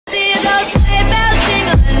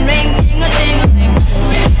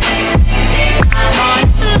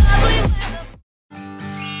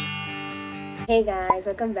Hey guys,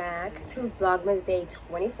 welcome back to Vlogmas Day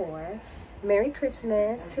 24. Merry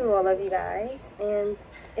Christmas to all of you guys, and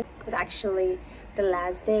it's actually the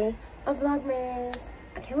last day of Vlogmas.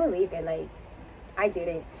 I can't believe it, like I did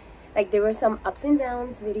it. Like there were some ups and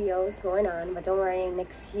downs videos going on, but don't worry,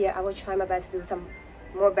 next year I will try my best to do some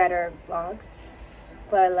more better vlogs.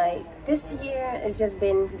 But like this year it's just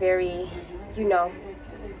been very,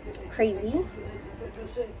 crazy,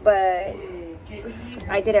 but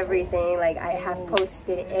I did everything. Like I have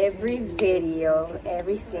posted every video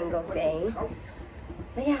every single day.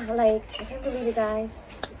 But yeah, like I can't believe it, guys.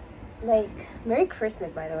 Like Merry Christmas,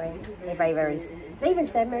 by the way. If I ever did I even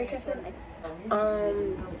said Merry Christmas?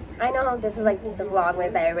 I know this is like the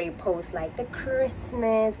vlogmas that everybody posts, like the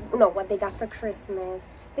Christmas, what they got for Christmas.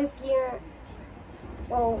 This year,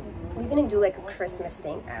 well, we didn't do like a Christmas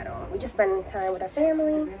thing at all. We just spent time with our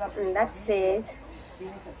family, and that's it.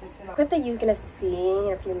 The clip that you're gonna see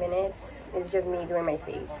in a few minutes is just me doing my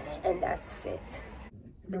face, and that's it.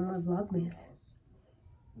 No more Vlogmas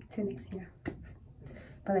till next year.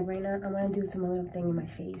 But like right now, I'm gonna do some little thing in my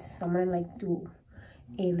face. So I'm gonna like do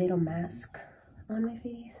a little mask on my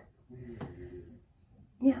face.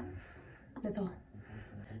 Yeah, that's all.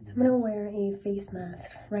 So I'm gonna wear a face mask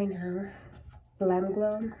right now. Glam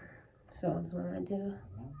Glow. So that's what I'm gonna do.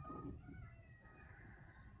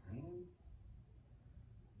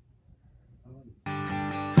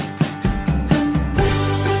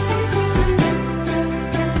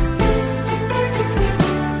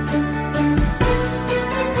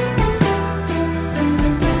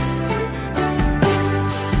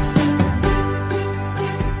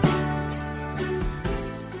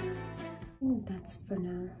 That's for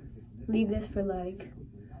now. Leave this for like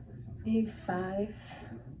maybe 5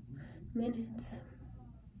 minutes.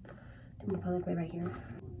 I'm gonna probably play right here.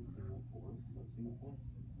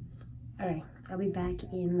 Alright, I'll be back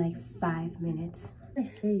in like 5 minutes. My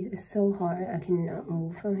face is so hard, I cannot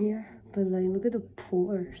move from here. But like, look at the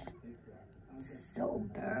pores. So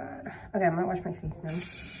bad. Okay, I'm gonna wash my face now.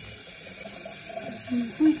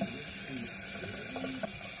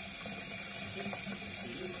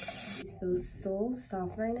 It feels so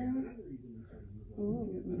soft right now.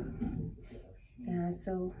 Ooh. Yeah,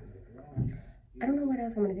 so I don't know what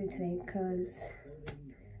else I'm gonna do today because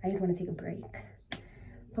I just want to take a break.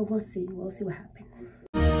 But we'll see what happens.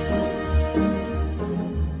 I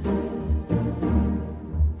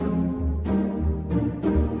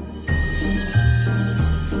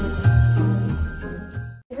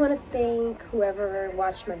just want to thank whoever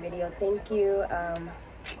watched my video. Thank you.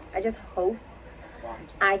 I just hope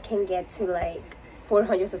I can get to like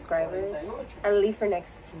 400 subscribers at least for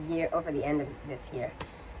next year or for the end of this year.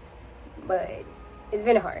 But it's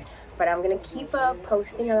been hard. But I'm gonna keep up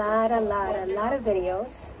posting a lot of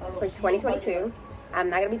videos for 2022. I'm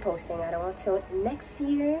not gonna be posting, I don't know, till next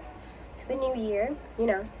year, to the new year,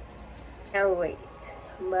 Can't wait.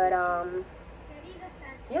 But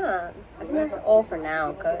yeah, I think that's all for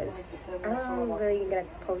now because I'm really gonna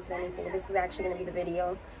post anything. This is actually gonna be the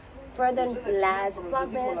video for the last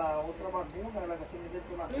Vlogmas.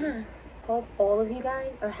 Yeah. Hope all of you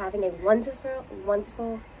guys are having a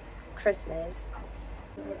wonderful Christmas.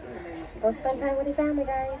 Go spend time with your family,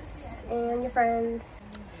 guys, and your friends.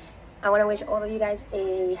 I want to wish all of you guys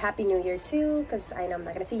a happy new year too, because I know I'm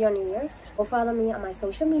not going to see you on New Year's. Go follow me on my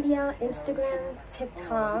social media, Instagram,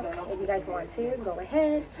 TikTok. If you guys want to, go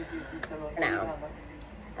ahead. For now,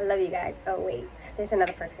 I love you guys. Oh wait, there's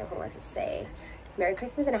another person who wants to say Merry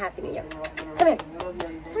Christmas and a Happy New Year. Come here. Come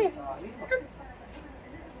here. Come.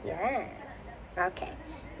 Yeah. Okay.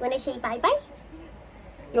 Want to say bye-bye?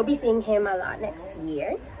 You'll be seeing him a lot next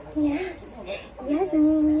year. Yes. Yes,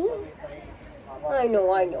 Nini. I know.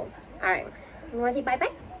 Alright. You want to say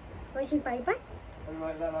bye-bye? Want to say bye-bye?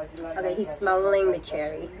 Okay, he's smelling the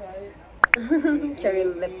cherry. Cherry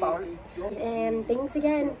lip balm. And thanks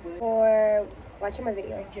again for watching my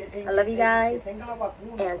videos. I love you guys.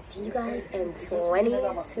 And see you guys in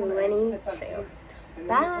 2022.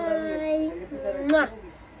 Bye. Mwah.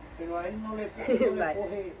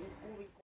 Bye.